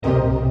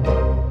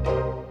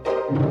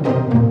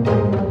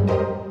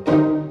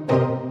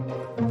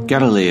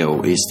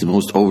Galileo is the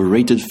most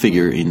overrated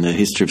figure in the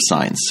history of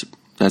science.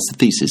 That's the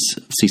thesis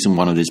of season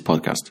 1 of this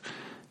podcast.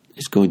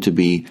 It's going to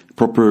be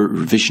proper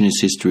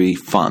revisionist history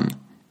fun.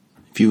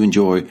 If you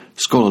enjoy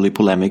scholarly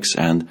polemics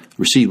and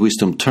received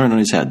wisdom turned on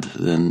its head,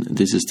 then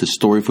this is the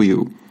story for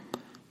you.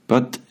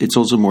 But it's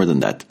also more than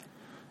that.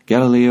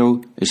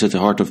 Galileo is at the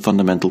heart of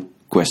fundamental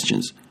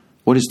questions.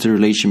 What is the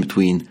relation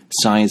between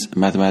science,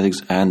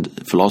 mathematics,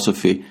 and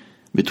philosophy,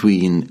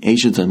 between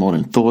ancient and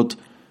modern thought?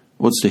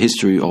 What's the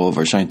history of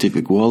our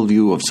scientific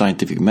worldview, of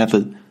scientific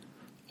method?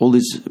 All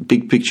this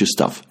big picture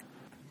stuff.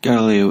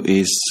 Galileo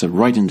is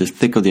right in the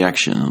thick of the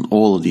action on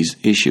all of these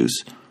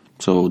issues,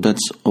 so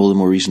that's all the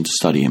more reason to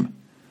study him.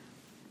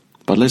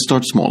 But let's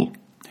start small.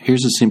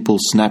 Here's a simple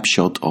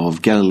snapshot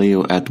of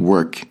Galileo at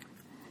work.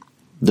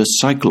 The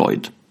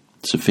cycloid.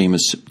 It's a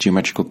famous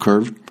geometrical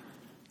curve.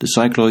 The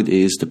cycloid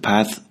is the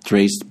path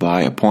traced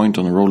by a point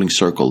on a rolling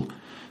circle.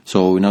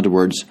 So, in other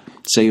words,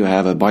 say you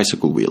have a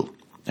bicycle wheel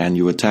and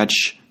you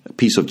attach a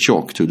piece of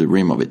chalk to the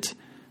rim of it.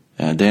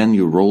 Then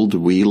you roll the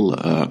wheel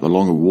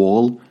along a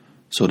wall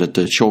so that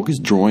the chalk is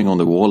drawing on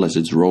the wall as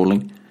it's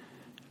rolling.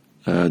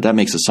 That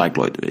makes a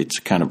cycloid. It's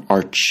a kind of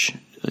arch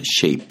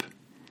shape.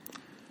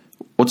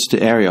 What's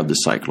the area of the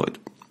cycloid?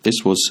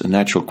 This was a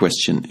natural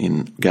question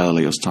in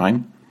Galileo's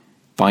time.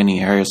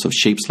 Finding areas of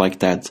shapes like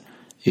that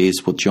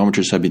is what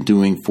geometers have been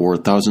doing for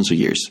thousands of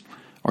years.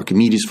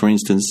 Archimedes, for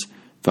instance,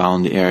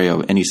 found the area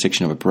of any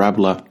section of a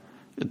parabola,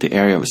 the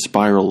area of a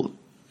spiral,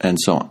 and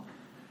so on.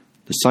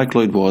 The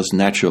cycloid was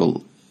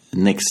natural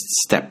next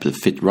step that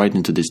fit right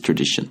into this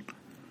tradition.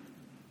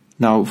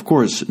 Now, of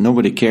course,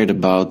 nobody cared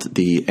about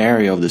the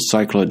area of the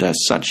cycloid as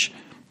such.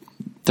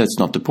 That's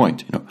not the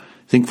point.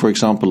 Think, for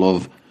example,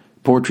 of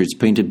portraits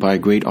painted by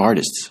great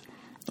artists.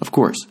 Of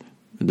course,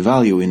 the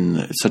value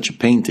in such a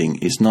painting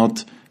is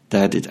not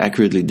that it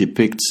accurately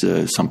depicts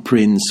some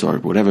prince or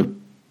whatever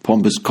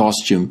pompous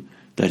costume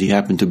that he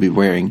happened to be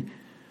wearing.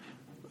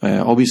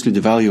 Obviously,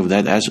 the value of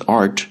that as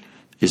art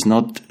is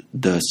not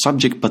the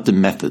subject but the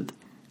method.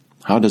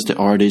 How does the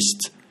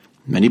artist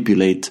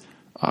manipulate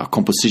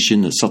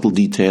composition, a subtle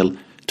detail,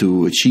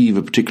 to achieve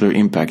a particular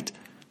impact?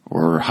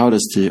 Or how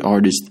does the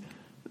artist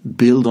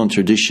build on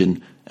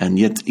tradition and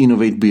yet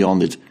innovate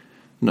beyond it?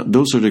 Now,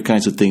 those are the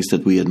kinds of things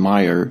that we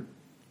admire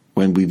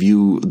when we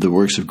view the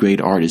works of great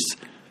artists.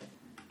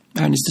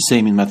 And it's the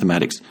same in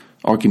mathematics.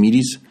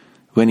 Archimedes,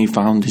 when he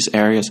found his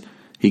areas,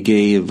 he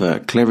gave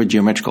clever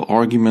geometrical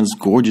arguments,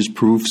 gorgeous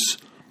proofs.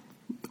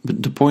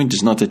 But the point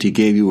is not that he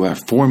gave you a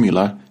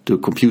formula to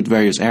compute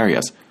various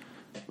areas.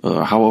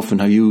 How often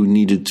have you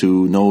needed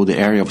to know the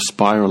area of a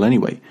spiral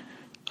anyway?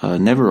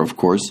 Never, of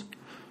course.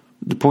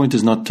 The point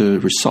is not the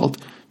result.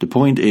 The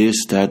point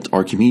is that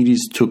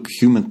Archimedes took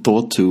human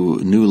thought to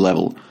a new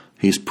level.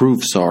 His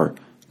proofs are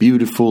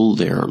beautiful,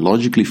 they are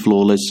logically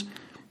flawless.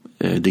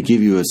 They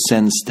give you a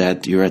sense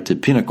that you're at the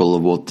pinnacle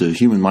of what the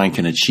human mind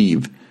can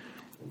achieve.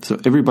 So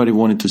everybody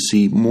wanted to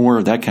see more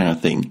of that kind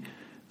of thing.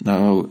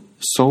 Now,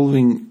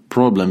 solving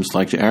problems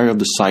like the area of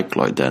the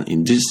cycloid, then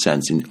in this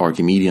sense, in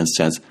Archimedean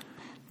sense,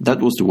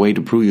 that was the way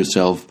to prove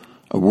yourself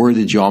a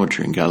worthy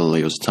geometer in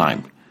Galileo's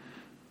time.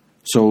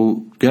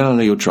 So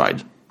Galileo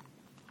tried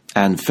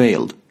and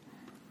failed.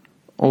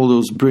 All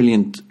those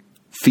brilliant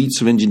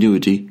feats of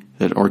ingenuity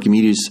that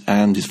Archimedes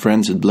and his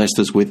friends had blessed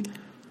us with,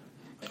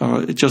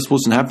 it just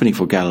wasn't happening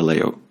for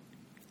Galileo.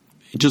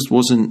 He just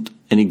wasn't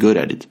any good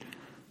at it.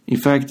 In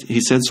fact,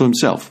 he said so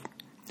himself.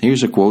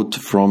 Here's a quote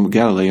from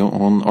Galileo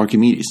on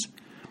Archimedes.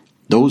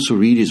 "Those who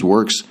read his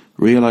works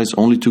realize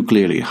only too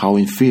clearly how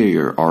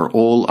inferior are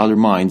all other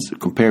minds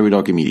compared with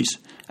Archimedes,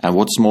 and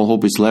what small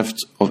hope is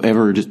left of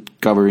ever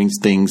discovering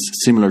things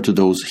similar to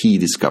those he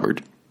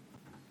discovered."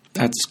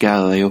 That's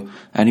Galileo,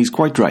 and he's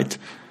quite right.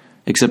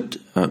 Except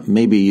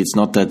maybe it's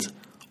not that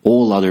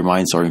all other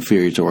minds are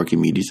inferior to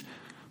Archimedes,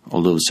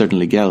 although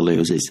certainly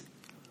Galileo's is.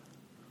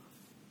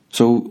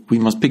 So we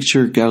must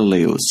picture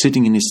Galileo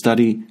sitting in his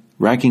study,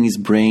 racking his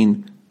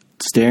brain,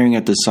 staring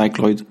at the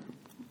cycloid.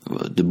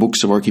 The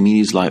books of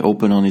Archimedes lie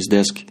open on his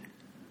desk.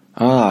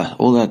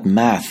 All that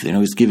math,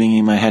 is giving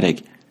him a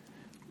headache.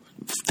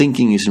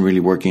 Thinking isn't really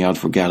working out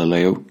for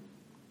Galileo.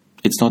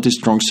 It's not his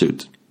strong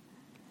suit.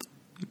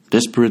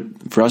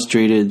 Desperate,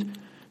 frustrated,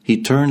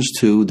 he turns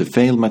to the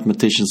failed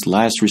mathematician's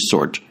last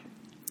resort,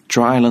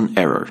 trial and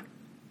error.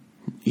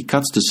 He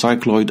cuts the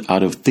cycloid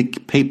out of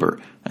thick paper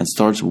and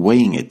starts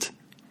weighing it.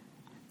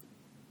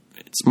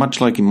 It's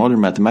much like in modern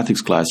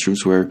mathematics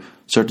classrooms where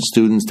certain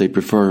students, they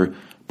prefer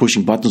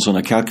pushing buttons on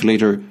a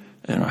calculator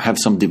and have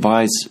some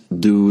device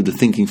do the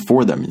thinking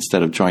for them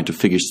instead of trying to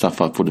figure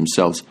stuff out for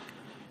themselves.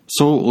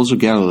 So also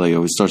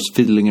Galileo starts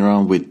fiddling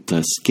around with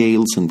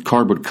scales and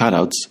cardboard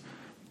cutouts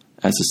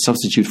as a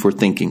substitute for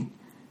thinking.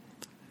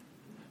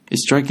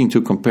 It's striking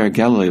to compare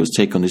Galileo's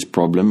take on this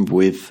problem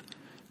with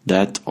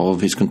that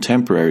of his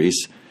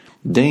contemporaries.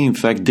 They in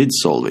fact did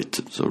solve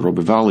it. So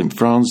Roberval in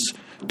France,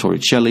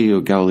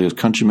 Torricelli, Galileo's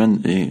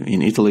countryman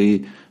in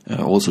Italy,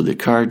 also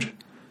Descartes,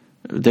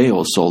 they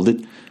all solved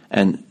it,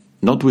 and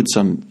not with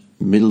some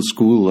middle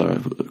school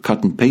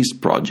cut and paste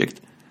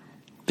project.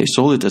 They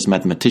solved it as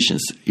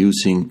mathematicians,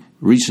 using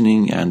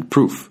reasoning and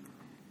proof.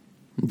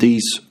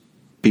 These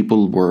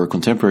people were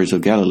contemporaries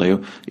of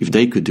Galileo. If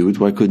they could do it,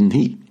 why couldn't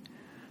he?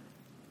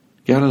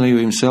 Galileo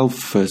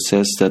himself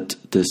says that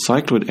the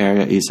cycloid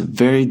area is a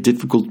very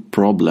difficult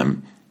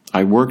problem.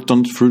 I worked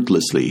on it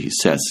fruitlessly, he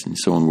says in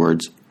his own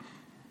words.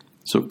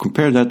 So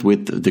compare that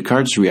with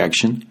Descartes'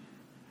 reaction.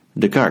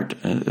 Descartes,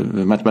 a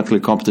mathematically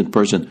competent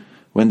person,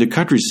 when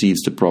Descartes receives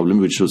the problem,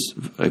 which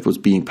was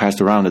being passed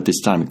around at this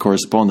time in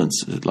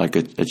correspondence, like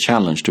a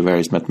challenge to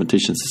various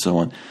mathematicians and so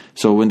on.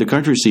 So when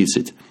Descartes receives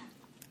it,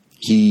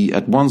 he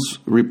at once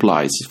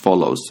replies as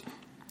follows: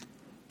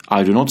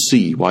 I do not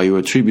see why you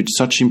attribute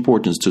such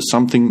importance to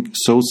something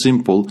so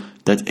simple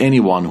that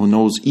anyone who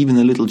knows even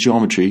a little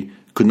geometry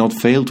could not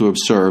fail to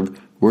observe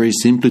were he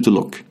simply to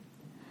look.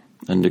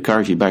 And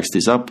Descartes, he backs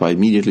this up by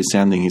immediately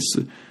sending his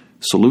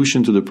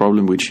solution to the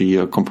problem which he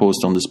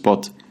composed on the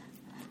spot.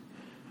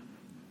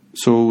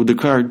 So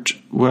Descartes,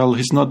 well,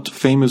 he's not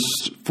famous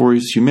for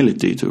his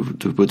humility, to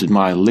put it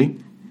mildly.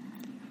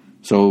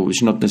 So we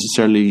should not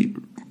necessarily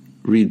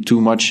read too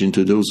much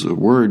into those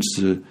words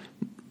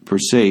per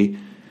se.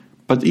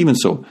 But even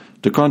so,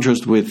 the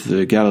contrast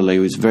with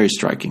Galileo is very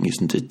striking,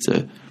 isn't it?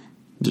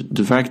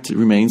 The fact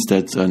remains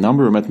that a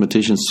number of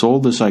mathematicians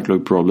solved the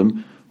cycloid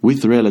problem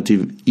with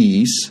relative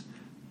ease,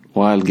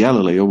 while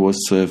Galileo was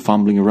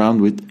fumbling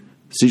around with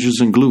scissors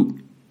and glue.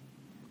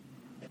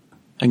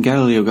 And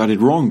Galileo got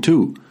it wrong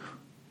too.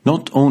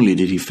 Not only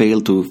did he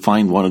fail to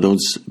find one of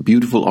those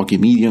beautiful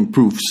Archimedean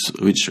proofs,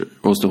 which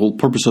was the whole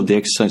purpose of the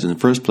exercise in the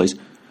first place,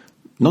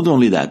 not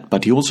only that,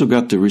 but he also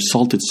got the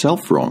result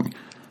itself wrong.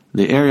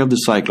 The area of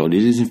the cycloid,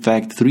 it is in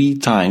fact 3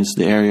 times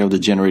the area of the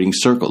generating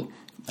circle,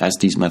 as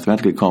these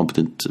mathematically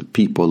competent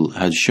people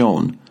had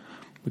shown.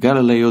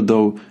 Galileo,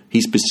 though, he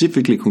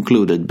specifically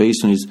concluded,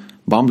 based on his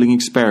bumbling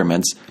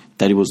experiments,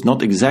 that it was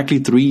not exactly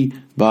 3,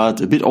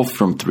 but a bit off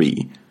from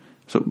 3.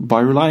 So by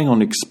relying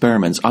on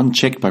experiments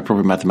unchecked by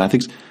proper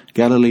mathematics,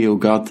 Galileo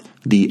got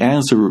the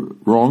answer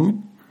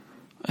wrong,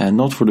 and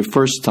not for the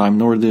first time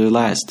nor the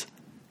last.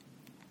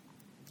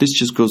 This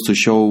just goes to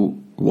show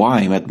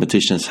why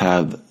mathematicians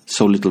have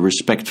so little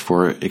respect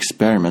for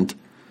experiment.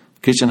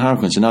 Christian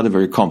Huygens, another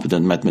very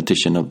competent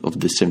mathematician of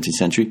the 17th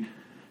century,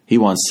 he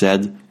once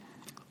said,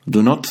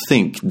 "Do not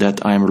think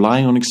that I am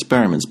relying on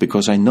experiments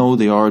because I know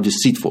they are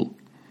deceitful."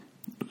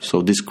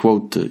 So this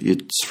quote,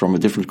 it's from a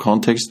different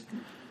context,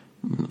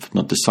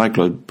 not the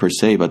cycloid per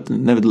se, but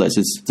nevertheless,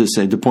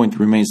 the point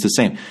remains the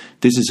same.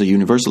 This is a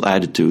universal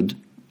attitude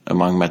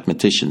among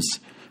mathematicians,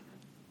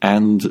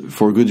 and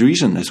for good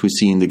reason, as we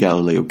see in the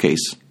Galileo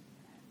case.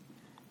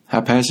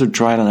 Haphazard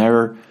trial and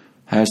error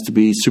has to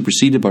be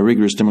superseded by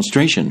rigorous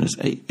demonstration, as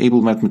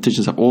able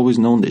mathematicians have always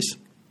known this.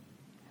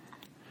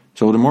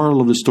 So the moral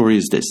of the story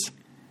is this.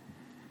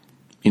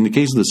 In the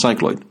case of the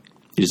cycloid,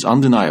 it is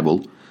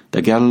undeniable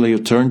that Galileo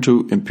turned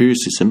to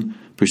empiricism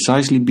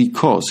precisely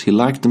because he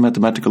lacked the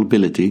mathematical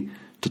ability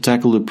to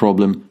tackle the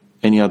problem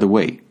any other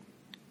way.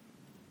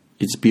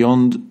 It's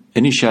beyond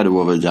any shadow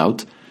of a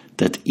doubt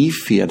that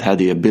if he had had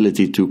the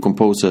ability to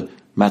compose a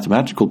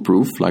mathematical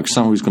proof, like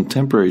some of his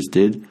contemporaries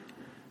did,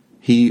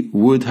 he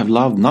would have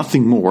loved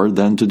nothing more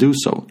than to do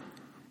so.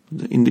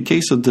 In the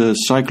case of the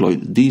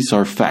cycloid, these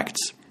are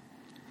facts.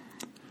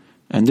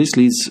 And this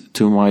leads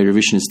to my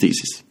revisionist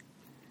thesis.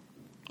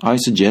 I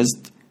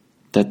suggest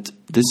that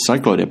this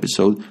cycloid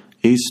episode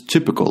is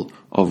typical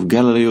of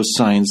Galileo's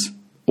science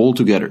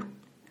altogether.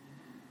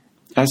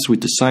 As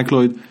with the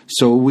cycloid,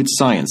 so with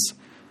science.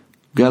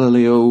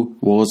 Galileo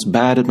was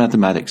bad at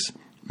mathematics,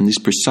 and it's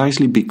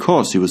precisely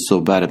because he was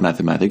so bad at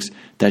mathematics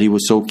that he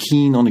was so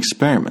keen on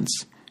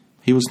experiments.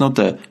 He was not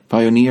the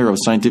pioneer of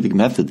scientific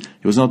method.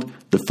 He was not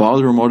the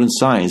father of modern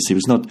science. He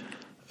was not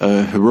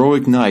a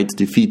heroic knight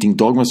defeating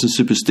dogmas and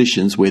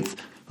superstitions with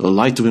a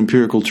light of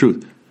empirical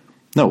truth.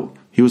 No,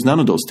 he was none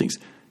of those things.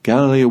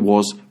 Galileo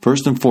was,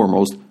 first and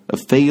foremost, a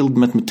failed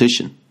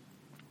mathematician.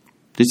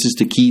 This is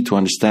the key to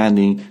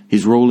understanding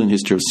his role in the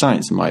history of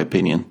science, in my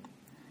opinion.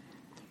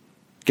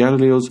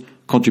 Galileo's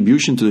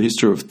contribution to the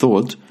history of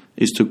thought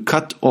is to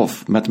cut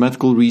off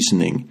mathematical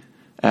reasoning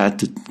at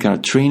the kind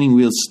of training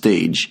wheel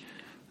stage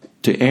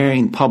to air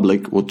in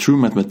public what true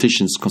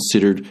mathematicians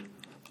considered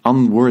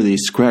unworthy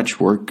scratch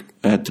work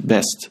at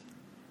best.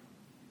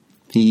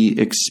 He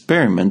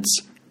experiments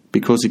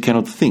because he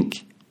cannot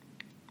think.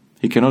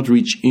 He cannot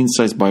reach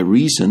insights by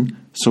reason,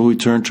 so he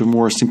turned to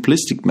more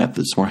simplistic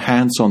methods, more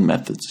hands-on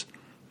methods.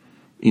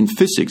 In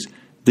physics,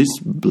 this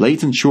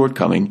blatant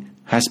shortcoming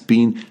has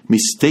been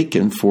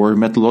mistaken for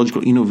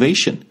methodological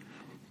innovation.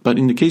 But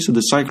in the case of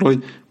the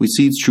cycloid, we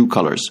see its true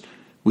colors.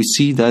 We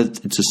see that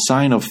it's a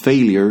sign of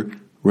failure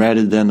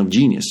rather than of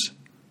genius.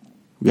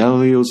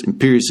 Galileo's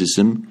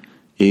empiricism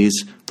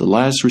is the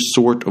last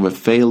resort of a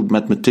failed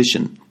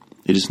mathematician.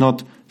 It is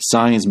not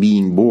science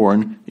being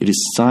born, it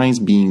is science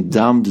being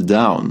dumbed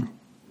down.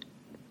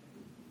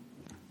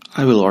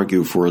 I will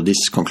argue for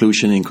this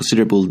conclusion in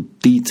considerable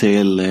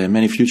detail in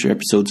many future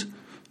episodes.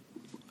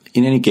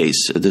 In any case,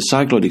 the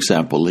cycloid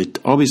example, it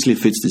obviously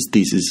fits this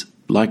thesis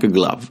like a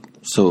glove.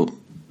 So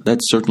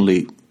that's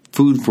certainly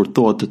food for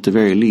thought at the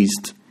very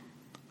least.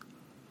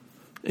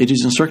 It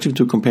is instructive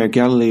to compare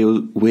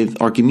Galileo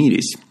with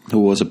Archimedes, who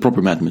was a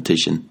proper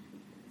mathematician.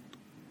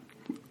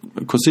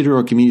 Consider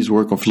Archimedes'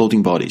 work on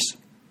floating bodies.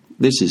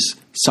 This is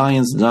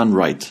science done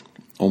right,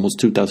 almost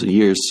 2,000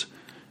 years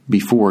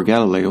before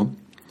Galileo.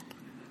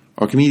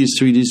 Archimedes'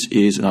 treatise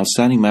is an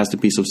outstanding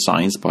masterpiece of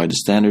science by the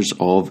standards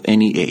of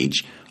any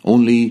age.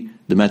 Only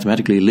the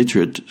mathematically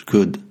literate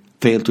could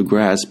fail to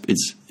grasp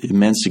its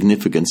immense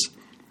significance,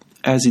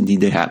 as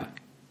indeed they have.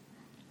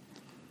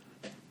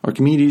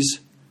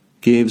 Archimedes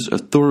gives a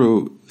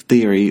thorough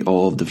theory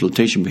of the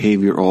flotation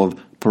behavior of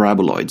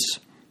paraboloids.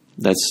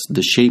 That's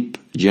the shape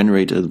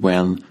generated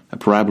when a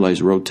parabola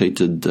is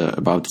rotated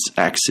about its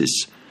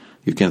axis.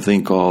 You can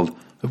think of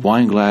a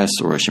wine glass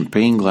or a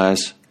champagne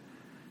glass.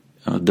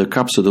 The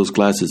cups of those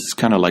glasses is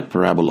kind of like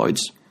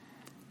paraboloids.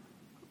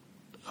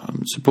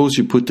 Suppose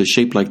you put a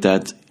shape like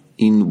that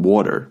in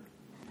water.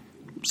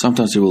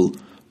 Sometimes it will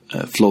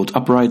float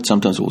upright,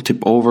 sometimes it will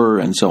tip over,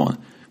 and so on.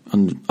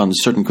 Under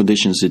certain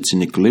conditions it's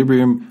in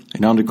equilibrium,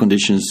 in other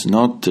conditions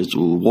not. It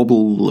will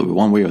wobble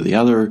one way or the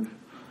other.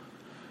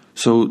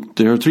 So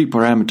there are three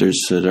parameters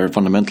that are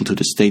fundamental to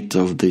the state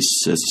of this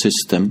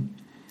system.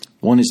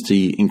 One is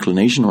the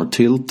inclination or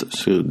tilt,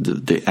 so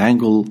the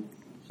angle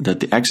that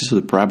the axis of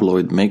the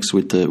paraboloid makes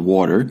with the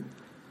water.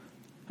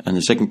 And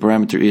the second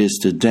parameter is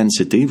the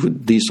density.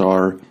 These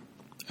are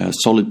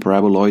solid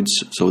paraboloids,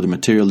 so the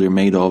material they're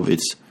made of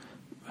is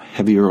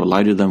heavier or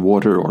lighter than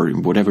water, or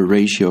in whatever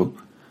ratio.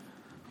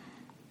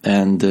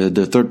 And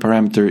the third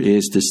parameter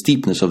is the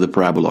steepness of the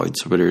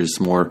paraboloids, whether it's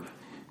more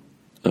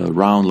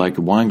round like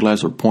a wine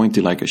glass or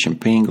pointy like a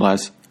champagne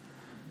glass.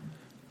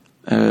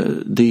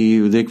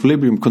 The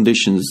equilibrium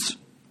conditions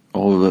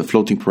of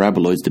floating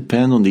paraboloids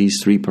depend on these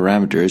three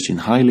parameters in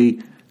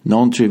highly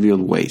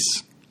non-trivial ways.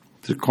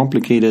 It's a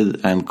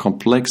complicated and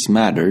complex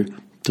matter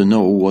to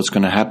know what's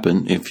going to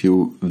happen if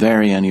you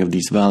vary any of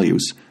these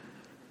values.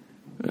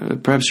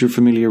 Perhaps you're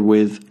familiar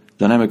with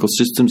dynamical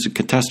systems and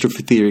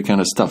catastrophe theory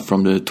kind of stuff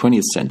from the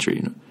 20th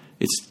century.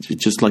 It's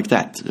just like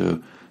that.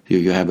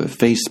 You have a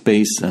phase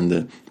space and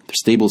the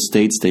stable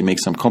states, they make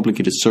some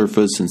complicated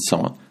surface and so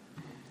on.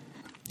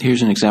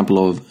 Here's an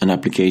example of an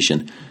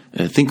application.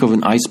 Think of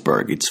an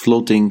iceberg. It's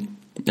floating,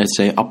 let's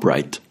say,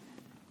 upright.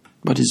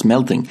 But it's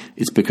melting.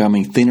 It's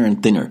becoming thinner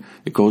and thinner.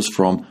 It goes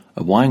from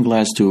a wine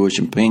glass to a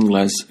champagne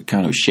glass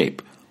kind of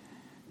shape.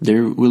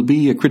 There will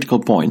be a critical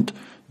point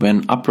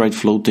when upright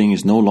floating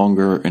is no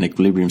longer an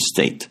equilibrium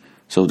state.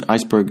 So the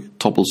iceberg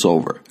topples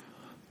over.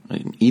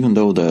 Even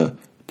though the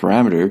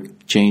parameter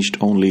changed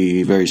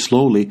only very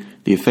slowly,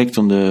 the effect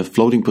on the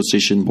floating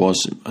position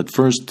was at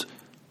first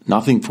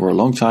nothing for a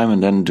long time,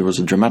 and then there was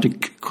a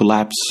dramatic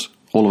collapse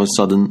all of a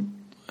sudden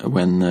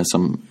when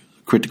some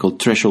critical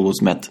threshold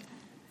was met.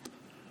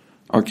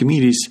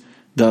 Archimedes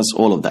does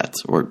all of that,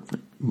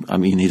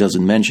 he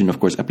doesn't mention,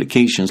 of course,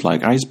 applications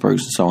like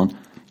icebergs and so on,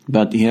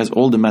 but he has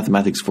all the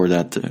mathematics for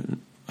that,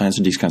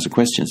 answer these kinds of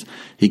questions.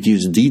 He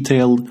gives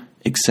detailed,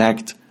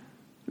 exact,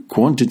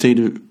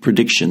 quantitative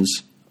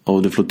predictions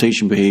of the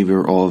flotation behavior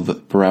of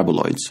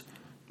paraboloids.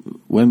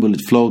 When will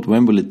it float?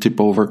 When will it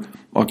tip over?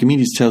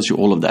 Archimedes tells you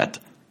all of that.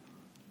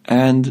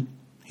 And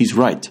he's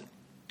right.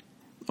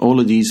 All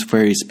of these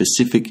very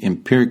specific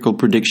empirical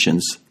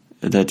predictions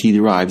that he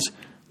derives,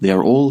 they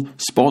are all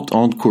spot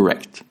on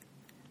correct.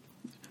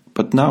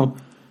 But now,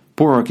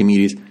 poor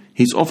Archimedes,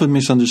 he's often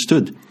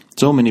misunderstood.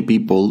 So many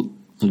people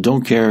who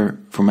don't care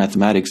for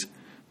mathematics,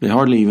 they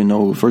hardly even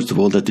know, first of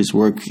all, that this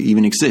work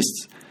even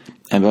exists.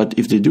 But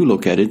if they do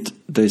look at it,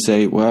 they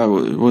say,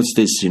 well, what's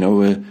this,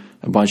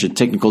 a bunch of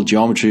technical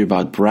geometry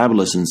about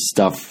parabolas and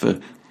stuff.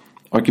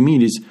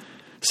 Archimedes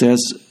says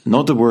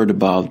not a word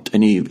about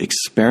any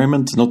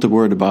experiment, not a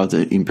word about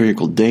the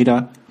empirical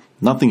data,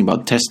 nothing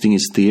about testing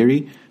his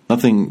theory,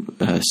 nothing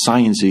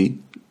sciencey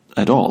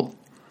at all.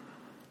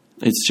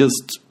 It's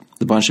just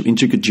a bunch of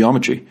intricate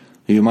geometry.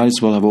 You might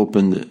as well have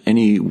opened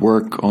any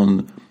work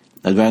on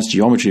advanced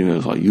geometry,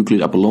 like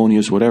Euclid,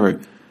 Apollonius, whatever.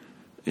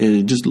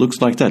 It just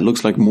looks like that. It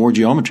looks like more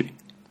geometry.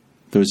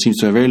 Though it seems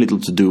to have very little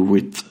to do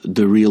with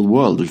the real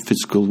world, the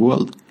physical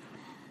world.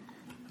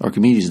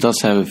 Archimedes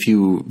does have a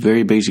few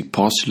very basic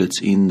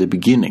postulates in the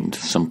beginning,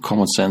 some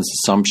common sense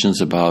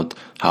assumptions about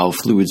how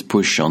fluids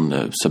push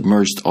on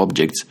submerged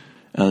objects,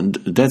 and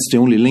that's the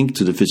only link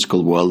to the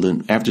physical world.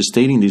 And after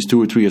stating these two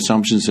or three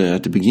assumptions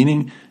at the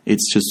beginning,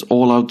 it's just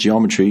all-out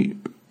geometry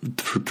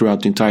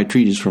throughout the entire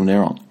treatise from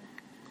there on.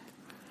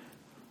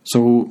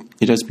 So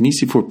it has been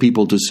easy for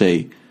people to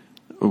say,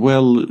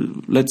 well,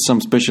 let some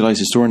specialized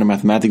historian of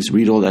mathematics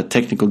read all that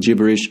technical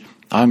gibberish.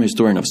 I'm a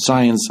historian of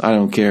science. I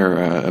don't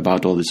care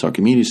about all this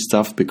Archimedes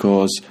stuff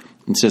because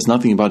it says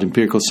nothing about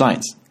empirical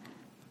science.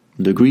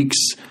 The Greeks,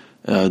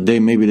 they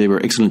were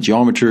excellent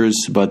geometers,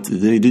 but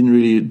they didn't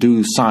really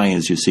do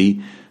science, you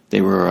see. They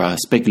were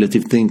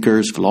speculative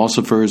thinkers,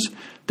 philosophers.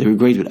 They were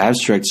great with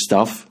abstract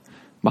stuff,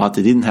 but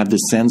they didn't have the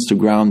sense to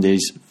ground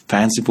these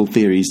fanciful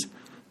theories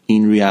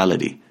in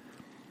reality.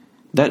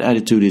 That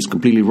attitude is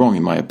completely wrong,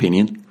 in my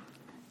opinion.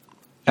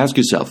 Ask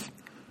yourself,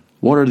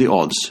 what are the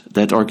odds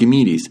that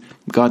Archimedes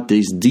got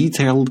this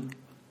detailed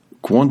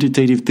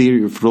quantitative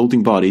theory of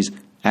floating bodies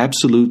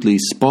absolutely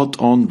spot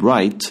on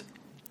right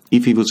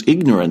if he was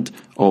ignorant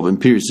of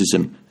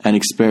empiricism and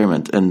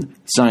experiment and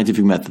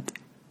scientific method?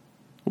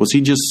 Was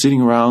he just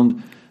sitting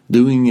around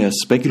doing a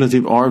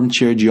speculative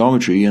armchair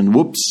geometry and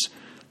whoops,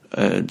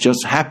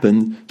 just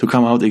happened to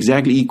come out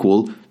exactly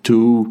equal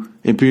to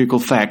empirical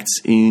facts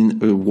in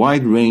a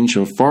wide range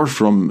of far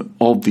from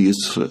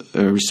obvious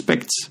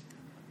respects?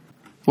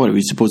 What, are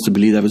we supposed to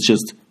believe that was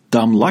just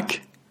dumb luck?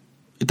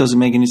 It doesn't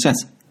make any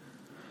sense.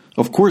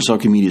 Of course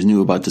Archimedes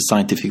knew about the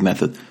scientific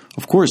method.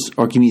 Of course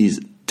Archimedes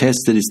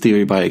tested his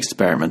theory by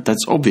experiment.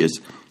 That's obvious.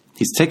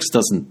 His text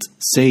doesn't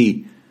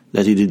say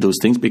that he did those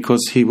things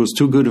because he was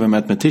too good of a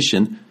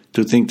mathematician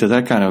to think that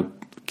that kind of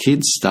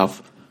kid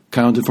stuff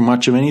counted for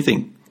much of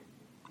anything.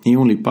 He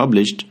only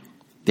published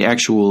the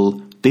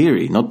actual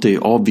theory, not the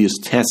obvious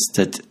tests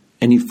that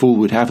any fool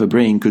with half a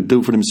brain could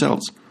do for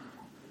themselves.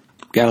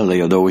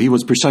 Galileo, though, he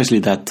was precisely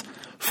that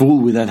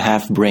fool with that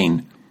half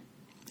brain.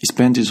 He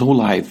spent his whole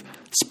life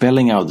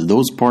spelling out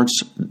those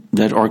parts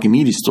that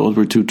Archimedes thought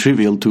were too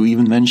trivial to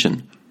even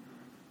mention.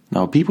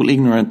 Now, people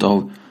ignorant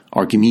of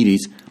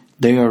Archimedes,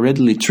 they are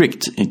readily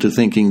tricked into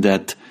thinking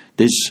that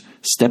this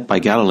step by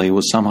Galileo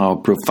was somehow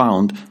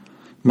profound.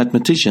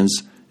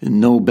 Mathematicians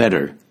know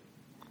better.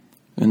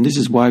 And this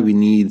is why we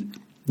need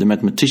the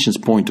mathematician's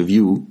point of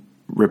view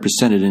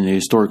represented in a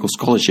historical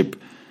scholarship.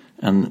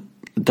 And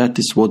that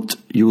is what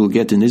you will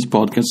get in this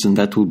podcast, and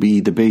that will be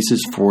the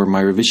basis for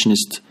my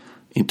revisionist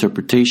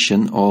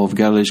interpretation of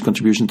Galileo's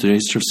contribution to the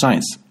history of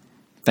science.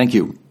 Thank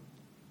you.